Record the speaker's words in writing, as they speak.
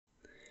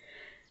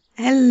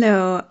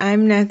Hello,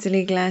 I'm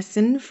Natalie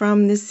Glasson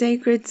from the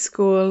Sacred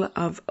School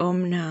of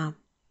OmNa.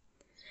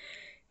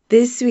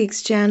 This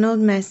week's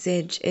channeled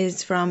message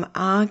is from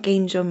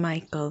Archangel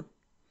Michael,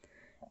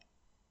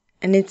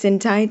 and it's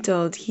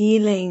entitled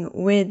Healing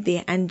with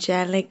the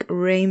Angelic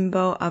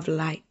Rainbow of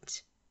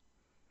Light.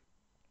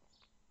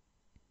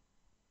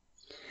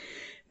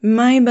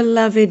 My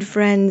beloved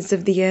friends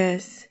of the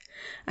earth,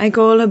 I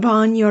call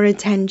upon your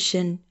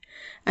attention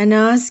and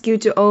ask you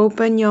to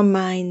open your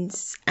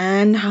minds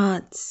and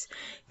hearts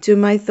to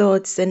my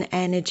thoughts and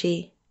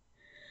energy.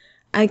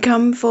 I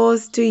come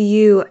forth to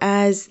you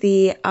as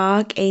the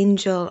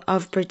Archangel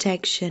of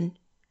Protection,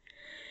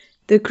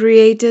 the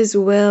Creator's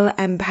will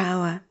and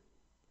power.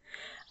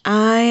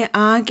 I,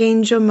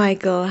 Archangel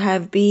Michael,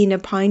 have been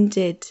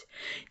appointed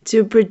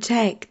to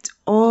protect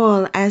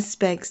all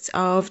aspects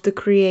of the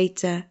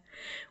Creator,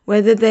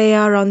 whether they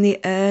are on the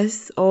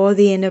earth or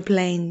the inner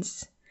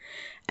planes,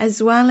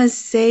 as well as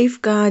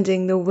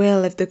safeguarding the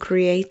will of the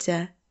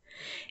Creator,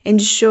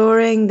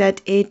 ensuring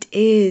that it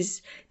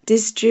is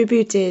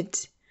distributed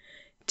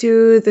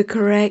to the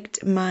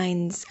correct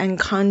minds and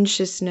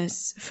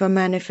consciousness for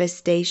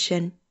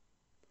manifestation.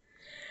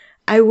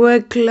 I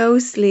work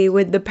closely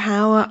with the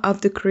power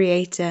of the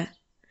Creator,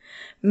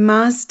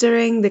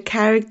 mastering the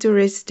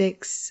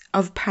characteristics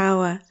of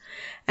power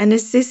and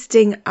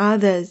assisting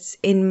others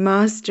in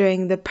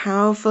mastering the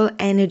powerful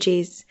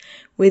energies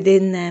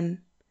within them,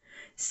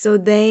 so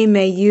they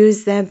may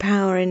use their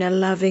power in a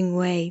loving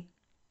way.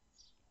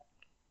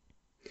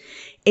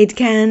 It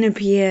can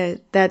appear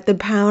that the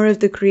power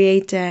of the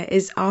Creator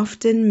is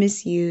often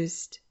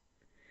misused.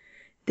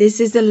 This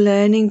is a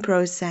learning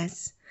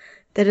process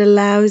that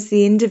allows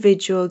the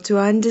individual to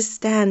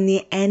understand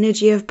the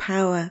energy of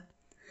power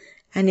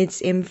and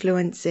its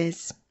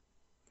influences,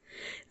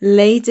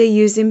 later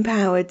using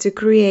power to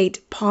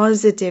create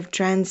positive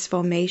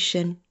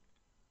transformation.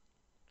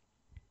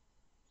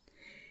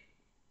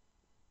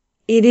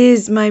 It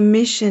is my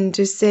mission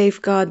to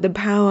safeguard the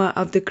power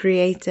of the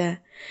Creator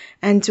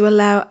and to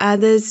allow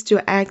others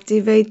to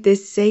activate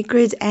this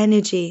sacred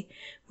energy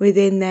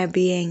within their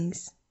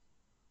beings.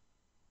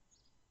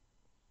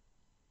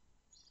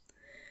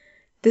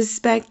 The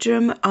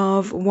spectrum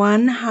of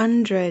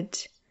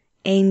 100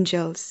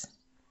 angels.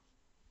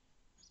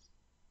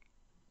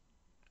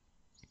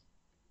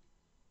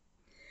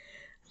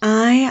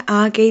 I,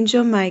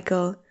 Archangel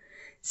Michael,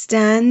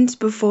 stand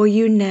before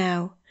you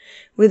now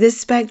with a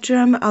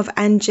spectrum of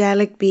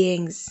angelic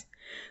beings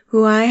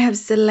who I have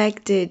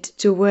selected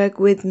to work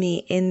with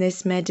me in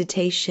this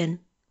meditation.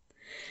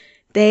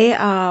 They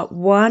are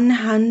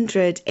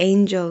 100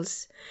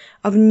 angels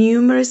of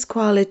numerous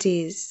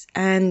qualities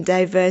and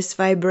diverse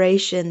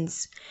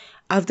vibrations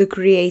of the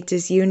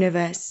Creator's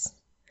universe.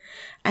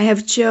 I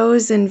have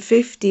chosen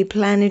 50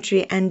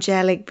 planetary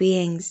angelic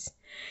beings,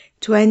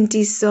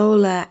 20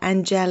 solar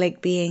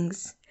angelic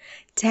beings,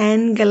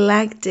 10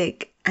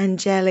 galactic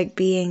angelic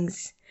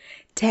beings,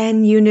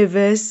 10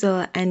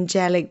 universal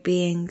angelic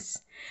beings,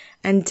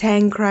 and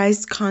 10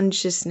 Christ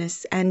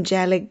consciousness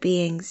angelic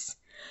beings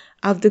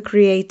of the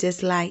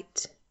Creator's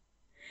light.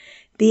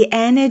 The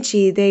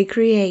energy they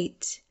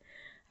create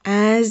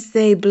as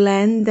they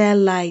blend their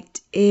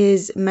light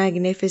is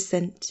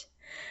magnificent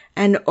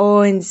and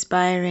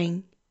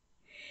awe-inspiring.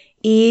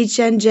 Each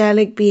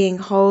angelic being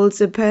holds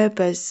a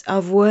purpose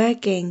of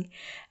working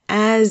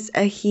as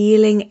a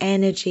healing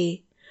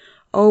energy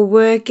or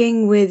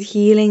working with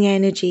healing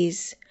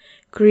energies,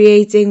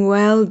 creating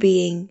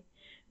well-being,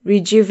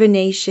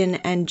 rejuvenation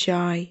and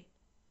joy.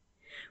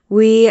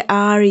 We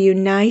are a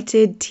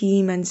united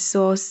team and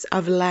source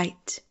of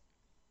light.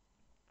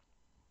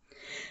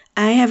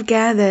 I have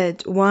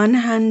gathered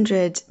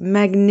 100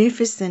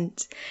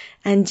 magnificent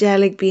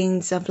angelic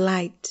beings of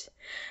light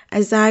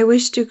as I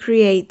wish to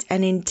create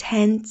an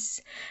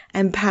intense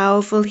and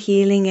powerful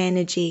healing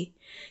energy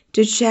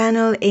to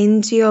channel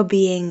into your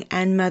being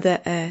and Mother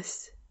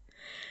Earth.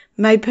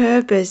 My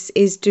purpose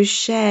is to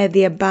share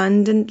the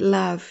abundant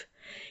love,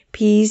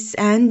 peace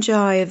and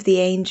joy of the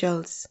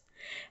angels,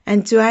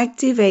 and to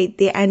activate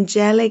the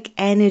angelic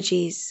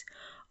energies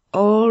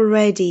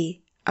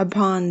already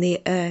upon the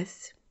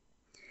earth.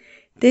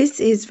 This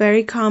is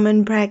very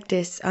common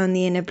practice on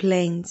the inner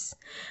planes.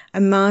 A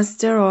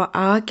master or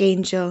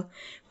archangel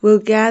will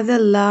gather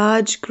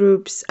large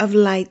groups of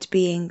light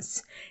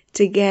beings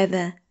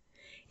together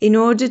in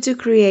order to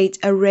create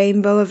a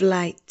rainbow of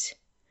light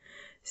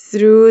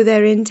through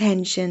their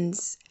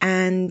intentions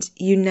and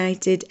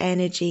united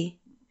energy.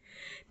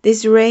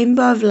 This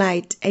rainbow of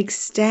light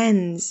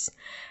extends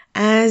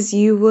as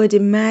you would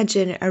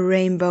imagine a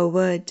rainbow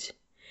would,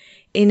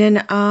 in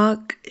an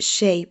arc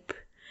shape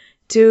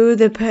to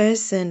the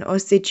person or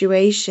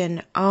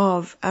situation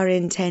of our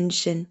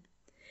intention.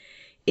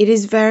 It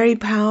is a very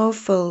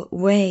powerful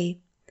way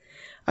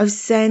of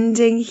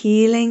sending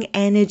healing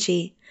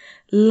energy,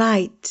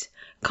 light,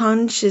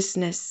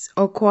 consciousness,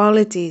 or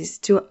qualities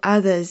to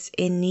others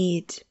in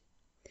need.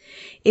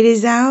 It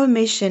is our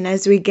mission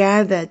as we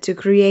gather to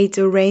create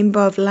a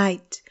rainbow of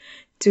light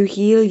to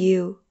heal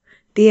you,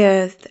 the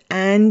earth,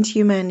 and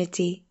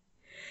humanity,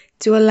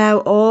 to allow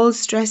all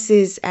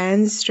stresses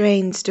and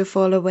strains to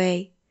fall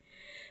away,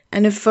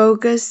 and a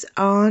focus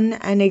on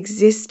an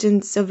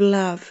existence of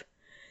love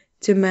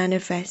to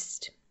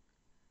manifest.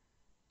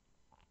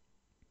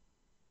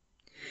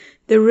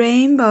 The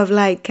rainbow of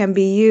light can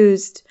be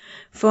used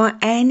for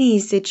any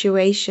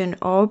situation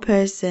or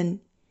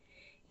person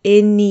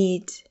in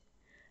need,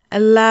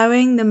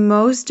 allowing the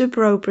most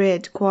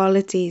appropriate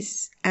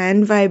qualities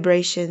and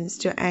vibrations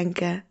to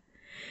anchor,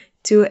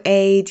 to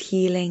aid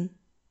healing.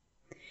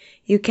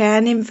 You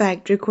can in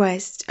fact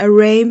request a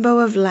rainbow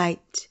of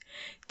light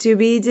to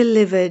be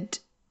delivered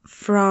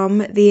from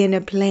the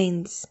inner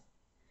planes.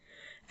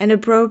 An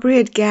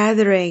appropriate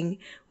gathering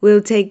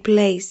will take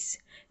place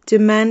to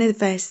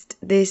manifest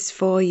this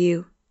for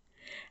you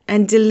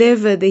and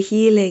deliver the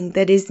healing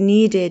that is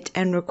needed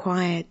and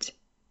required.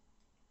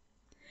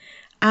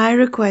 I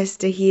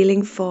request a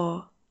healing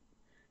for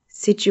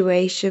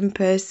situation,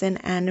 person,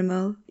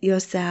 animal,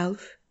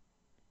 yourself,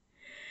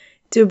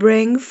 to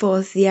bring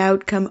forth the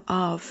outcome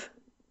of.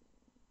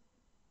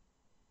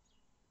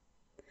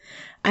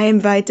 I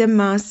invite a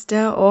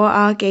master or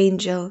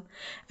archangel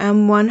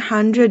and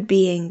 100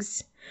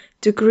 beings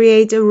to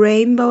create a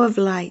rainbow of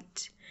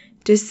light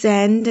to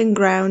send and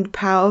ground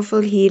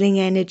powerful healing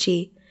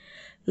energy,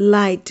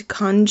 light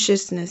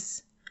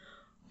consciousness,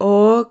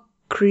 or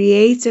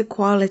creator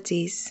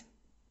qualities.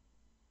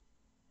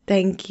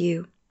 Thank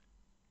you.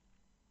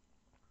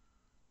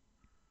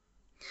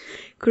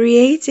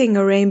 Creating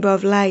a rainbow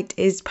of light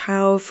is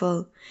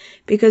powerful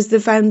because the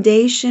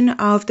foundation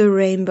of the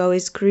rainbow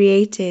is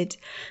created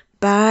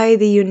by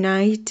the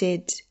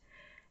united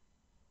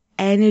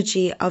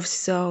energy of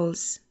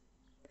souls,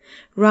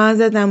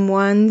 rather than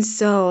one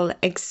soul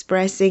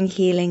expressing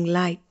healing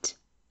light.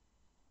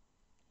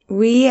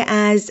 We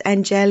as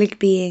angelic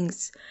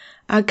beings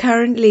are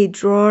currently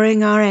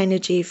drawing our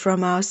energy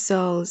from our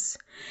souls,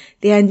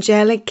 the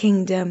angelic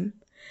kingdom,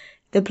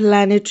 the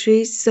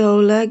planetary,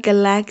 solar,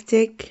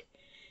 galactic,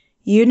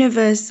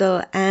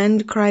 universal,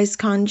 and Christ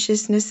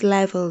consciousness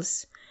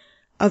levels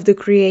of the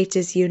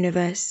Creator's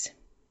universe,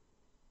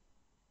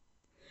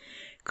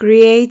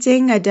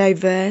 creating a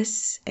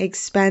diverse,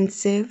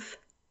 expansive,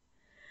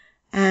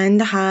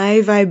 and high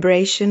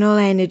vibrational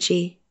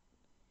energy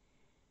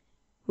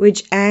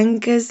which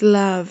anchors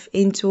love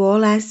into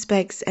all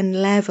aspects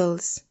and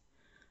levels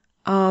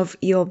of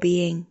your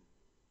being.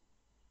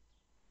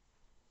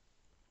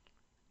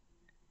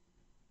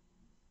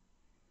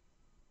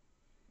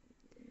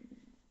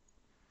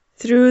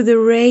 Through the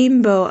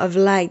rainbow of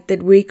light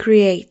that we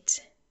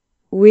create,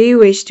 we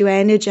wish to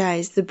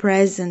energize the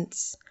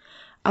presence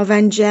of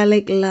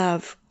angelic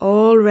love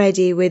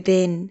already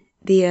within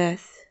the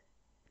earth,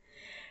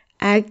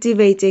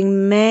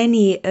 activating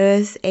many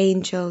earth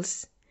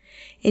angels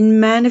in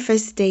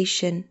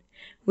manifestation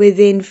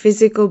within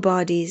physical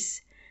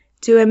bodies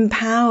to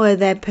empower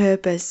their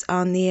purpose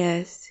on the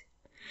earth,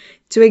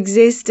 to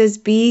exist as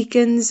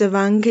beacons of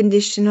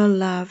unconditional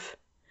love,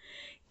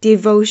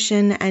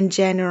 devotion, and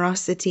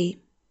generosity.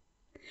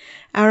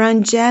 Our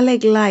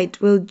angelic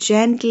light will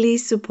gently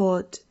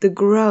support the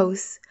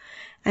growth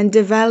and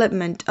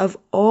development of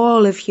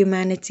all of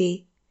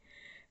humanity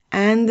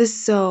and the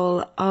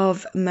soul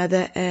of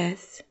Mother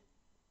Earth.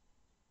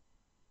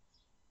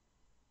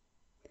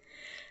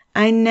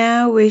 I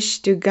now wish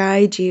to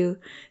guide you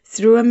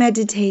through a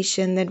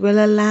meditation that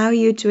will allow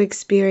you to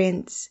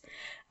experience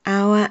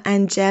our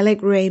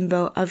angelic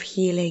rainbow of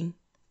healing.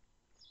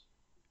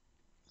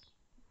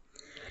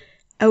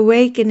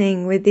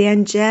 Awakening with the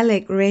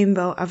angelic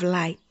rainbow of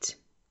light.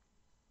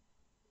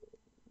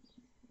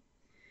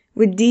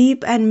 With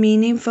deep and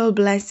meaningful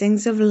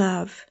blessings of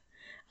love,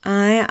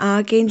 I,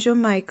 Archangel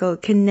Michael,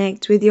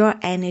 connect with your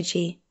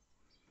energy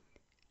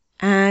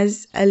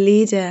as a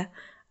leader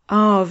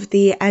of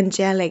the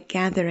angelic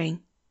gathering.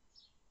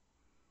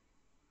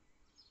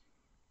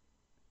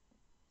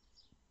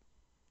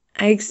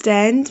 I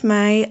extend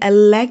my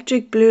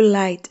electric blue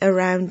light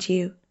around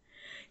you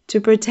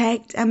to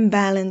protect and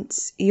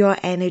balance your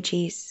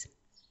energies,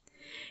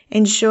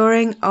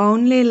 ensuring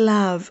only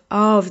love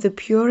of the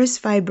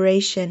purest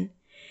vibration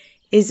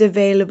is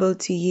available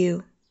to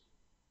you,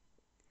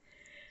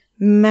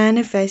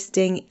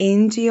 manifesting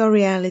into your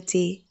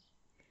reality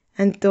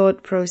and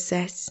thought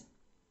process.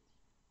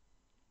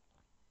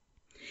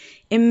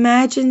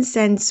 Imagine,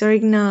 sense, or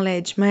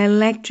acknowledge my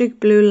electric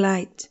blue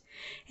light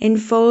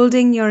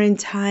enfolding your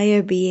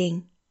entire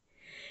being.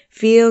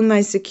 Feel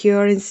my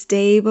secure and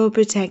stable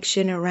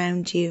protection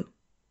around you.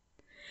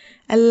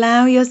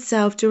 Allow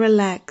yourself to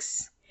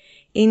relax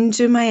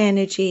into my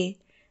energy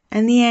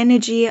and the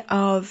energy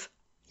of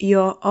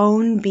your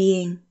own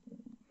being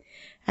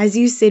as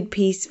you sit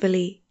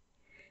peacefully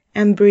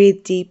and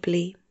breathe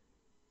deeply.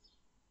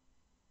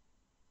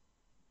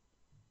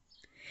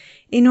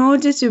 In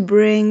order to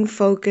bring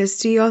focus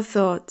to your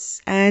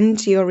thoughts and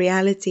to your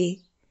reality,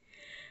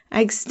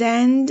 I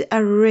extend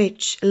a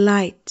rich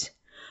light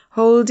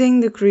holding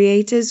the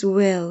Creator's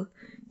will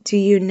to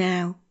you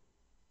now.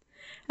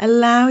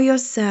 Allow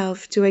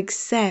yourself to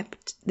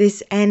accept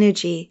this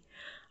energy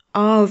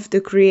of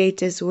the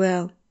Creator's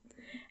will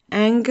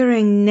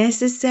anchoring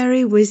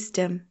necessary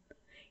wisdom,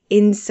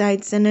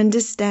 insights and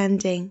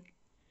understanding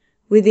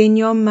within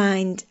your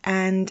mind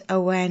and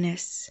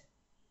awareness.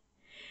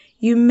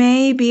 You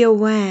may be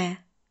aware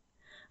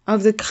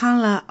of the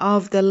color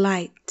of the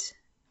light,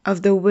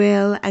 of the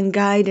will and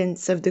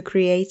guidance of the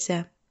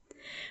Creator,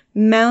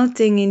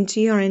 melting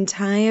into your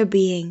entire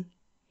being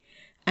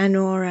and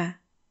aura.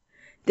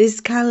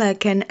 This color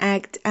can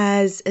act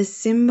as a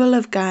symbol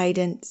of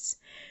guidance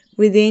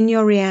within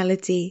your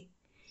reality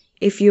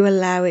if you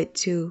allow it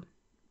to.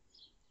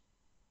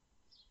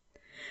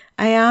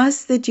 I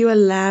ask that you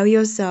allow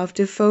yourself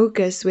to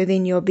focus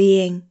within your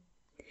being.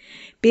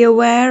 Be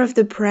aware of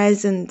the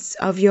presence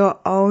of your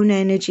own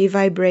energy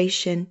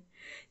vibration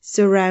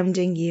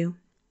surrounding you.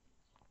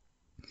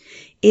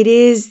 It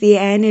is the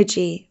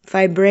energy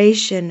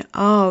vibration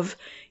of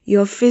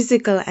your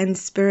physical and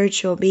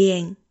spiritual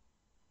being.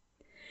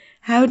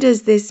 How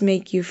does this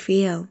make you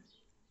feel?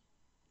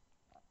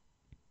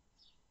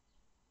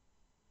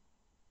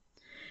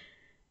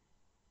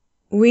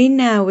 We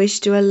now wish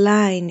to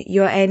align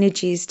your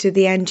energies to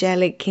the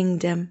angelic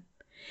kingdom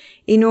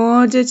in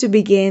order to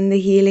begin the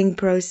healing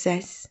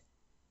process.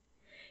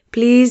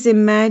 Please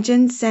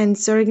imagine,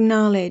 sense, or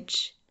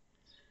acknowledge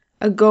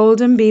a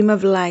golden beam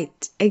of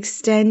light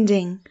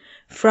extending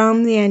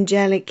from the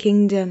angelic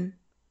kingdom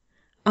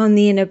on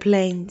the inner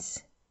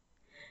planes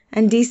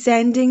and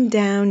descending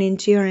down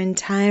into your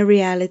entire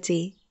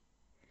reality,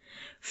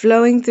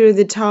 flowing through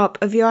the top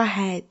of your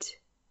head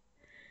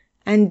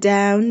and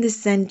down the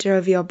center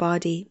of your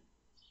body.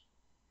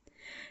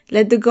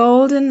 Let the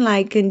golden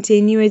light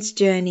continue its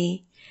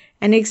journey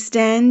and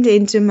extend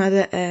into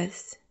Mother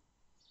Earth,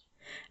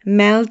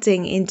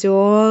 melting into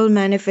all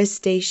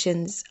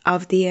manifestations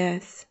of the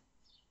earth.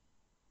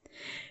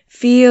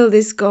 Feel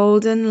this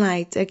golden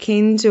light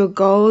akin to a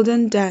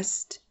golden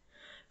dust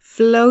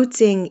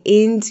floating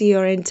into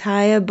your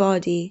entire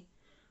body,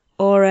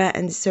 aura,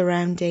 and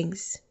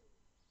surroundings.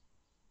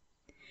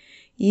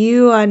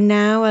 You are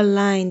now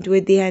aligned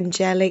with the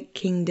angelic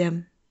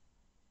kingdom.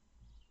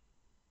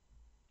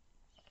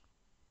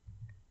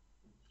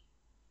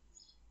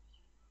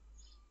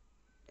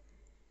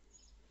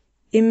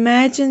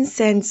 Imagine,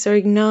 sense, or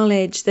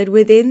acknowledge that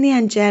within the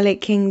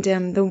angelic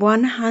kingdom, the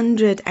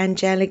 100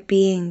 angelic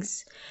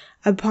beings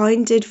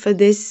appointed for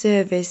this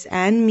service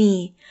and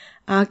me,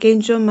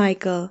 Archangel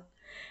Michael,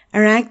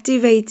 are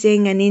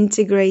activating and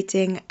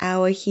integrating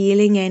our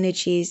healing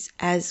energies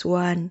as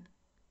one.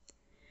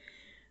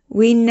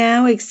 We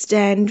now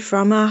extend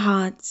from our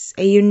hearts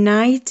a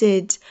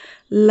united,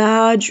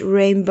 large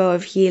rainbow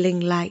of healing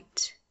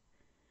light,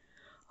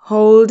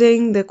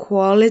 holding the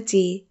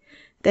quality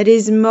that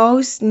is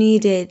most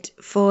needed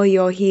for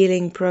your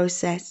healing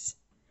process,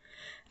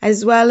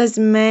 as well as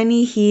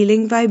many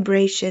healing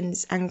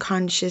vibrations and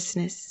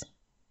consciousness.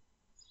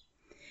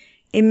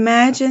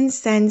 Imagine,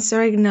 sense,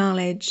 or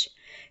acknowledge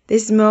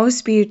this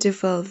most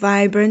beautiful,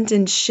 vibrant,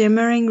 and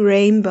shimmering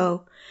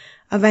rainbow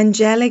of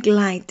angelic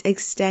light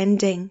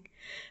extending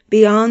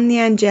beyond the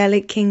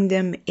angelic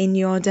kingdom in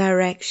your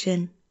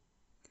direction.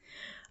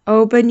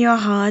 Open your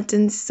heart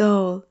and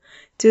soul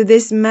to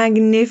this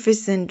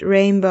magnificent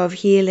rainbow of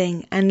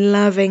healing and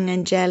loving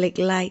angelic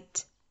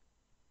light.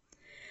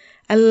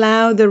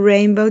 Allow the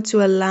rainbow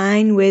to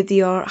align with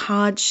your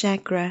heart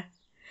chakra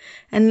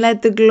and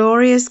let the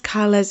glorious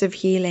colors of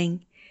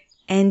healing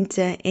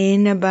enter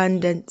in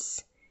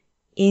abundance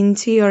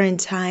into your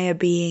entire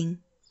being.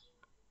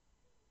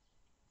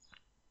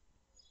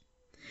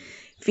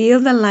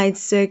 Feel the light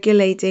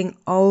circulating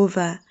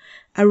over,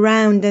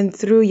 around, and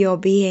through your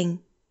being.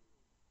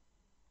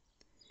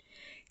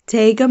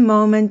 Take a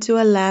moment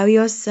to allow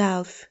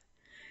yourself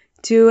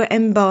to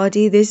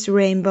embody this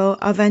rainbow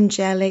of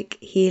angelic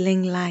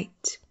healing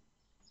light.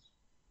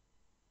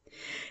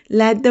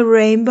 Let the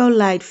rainbow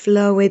light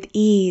flow with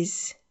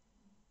ease,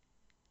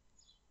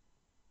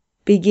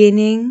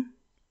 beginning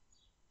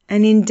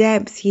an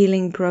in-depth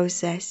healing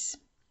process.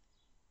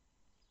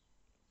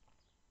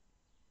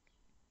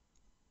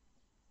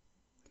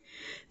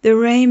 The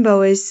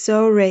rainbow is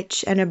so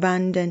rich and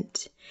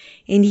abundant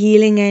in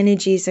healing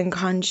energies and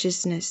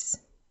consciousness.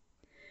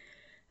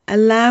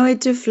 Allow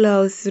it to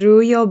flow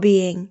through your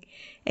being,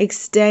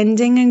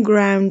 extending and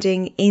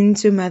grounding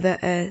into Mother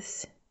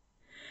Earth.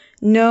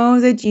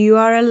 Know that you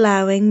are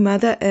allowing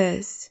Mother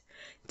Earth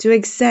to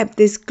accept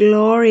this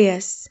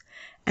glorious,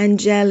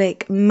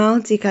 angelic,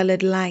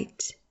 multicolored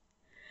light,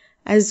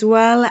 as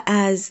well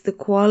as the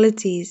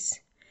qualities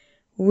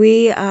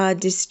we are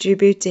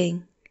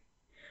distributing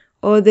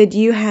or that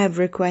you have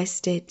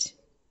requested.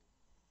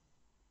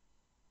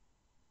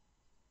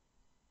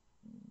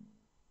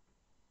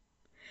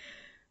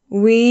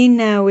 We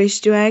now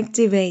wish to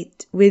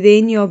activate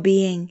within your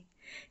being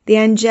the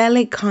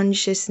angelic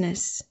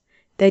consciousness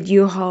that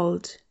you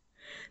hold,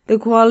 the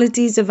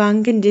qualities of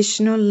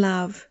unconditional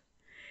love,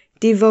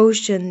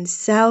 devotion,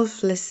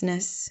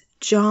 selflessness,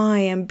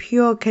 joy, and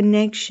pure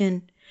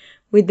connection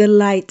with the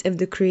light of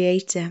the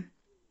Creator.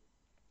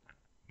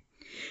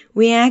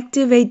 We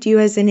activate you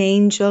as an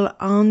angel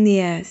on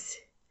the earth,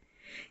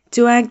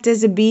 to act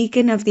as a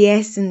beacon of the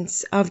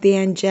essence of the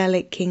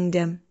angelic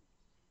kingdom.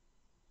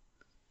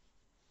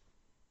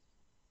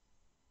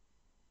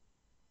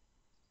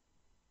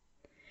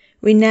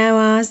 We now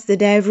ask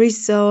that every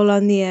soul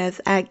on the earth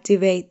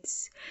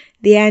activates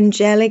the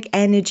angelic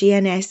energy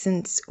and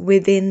essence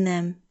within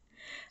them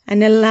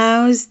and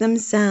allows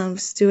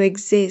themselves to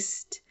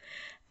exist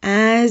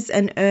as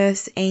an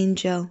earth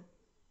angel,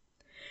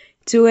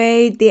 to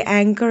aid the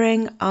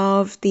anchoring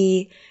of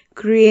the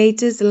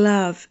Creator's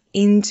love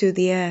into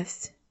the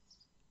earth.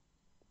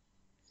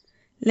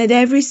 Let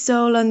every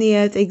soul on the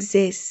earth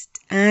exist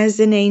as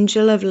an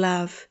angel of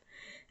love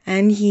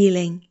and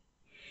healing,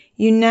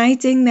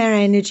 uniting their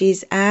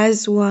energies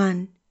as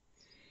one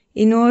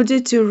in order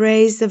to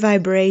raise the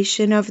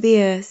vibration of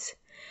the earth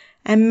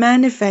and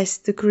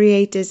manifest the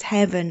Creator's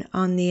heaven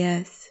on the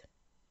earth.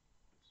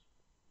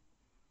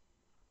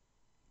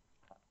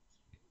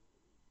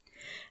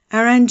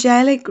 Our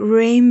angelic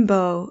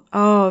rainbow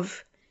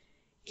of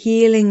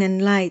healing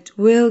and light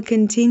will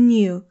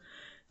continue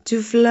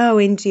to flow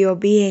into your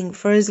being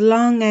for as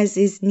long as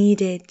is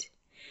needed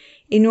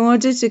in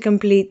order to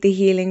complete the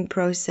healing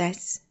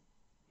process.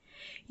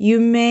 You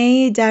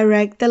may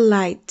direct the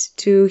light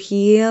to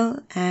heal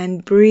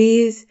and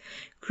breathe,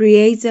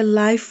 create a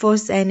life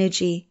force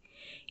energy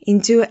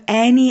into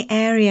any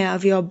area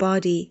of your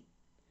body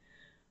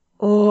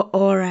or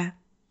aura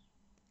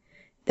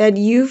that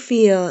you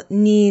feel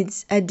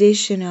needs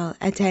additional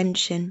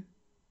attention.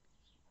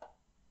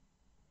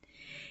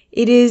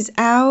 It is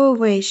our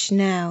wish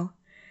now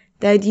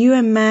that you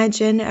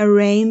imagine a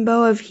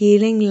rainbow of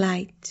healing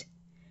light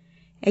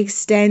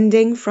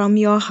extending from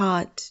your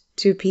heart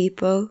to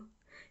people,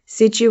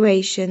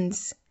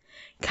 situations,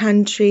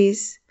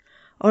 countries,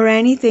 or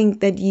anything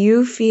that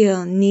you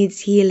feel needs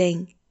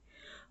healing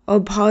or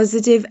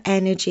positive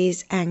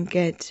energies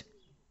anchored.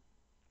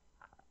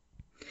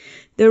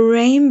 The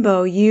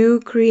rainbow you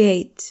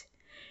create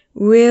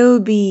will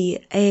be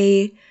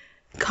a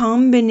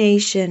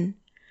combination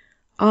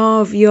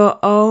of your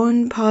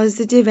own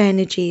positive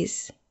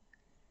energies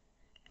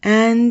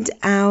and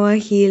our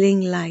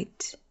healing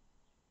light.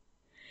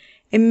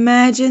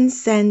 Imagine,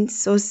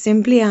 sense, or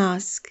simply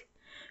ask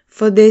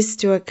for this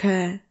to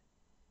occur.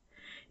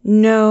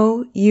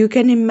 Know you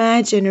can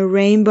imagine a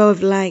rainbow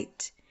of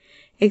light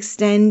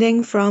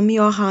extending from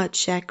your heart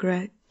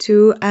chakra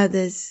to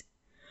others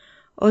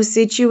or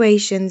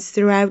situations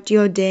throughout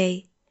your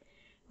day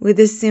with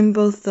a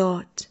simple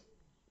thought.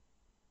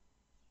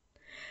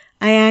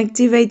 I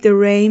activate the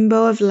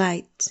rainbow of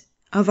light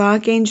of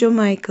Archangel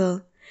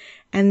Michael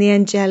and the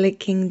angelic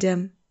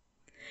kingdom,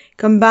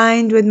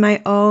 combined with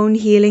my own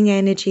healing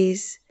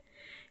energies,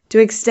 to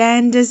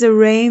extend as a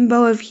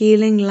rainbow of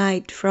healing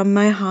light from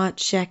my heart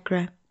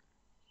chakra.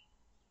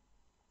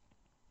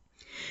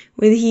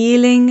 With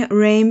healing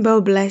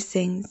rainbow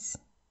blessings,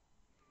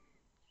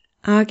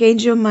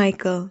 Archangel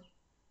Michael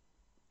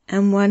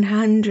and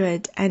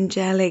 100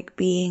 angelic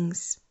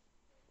beings.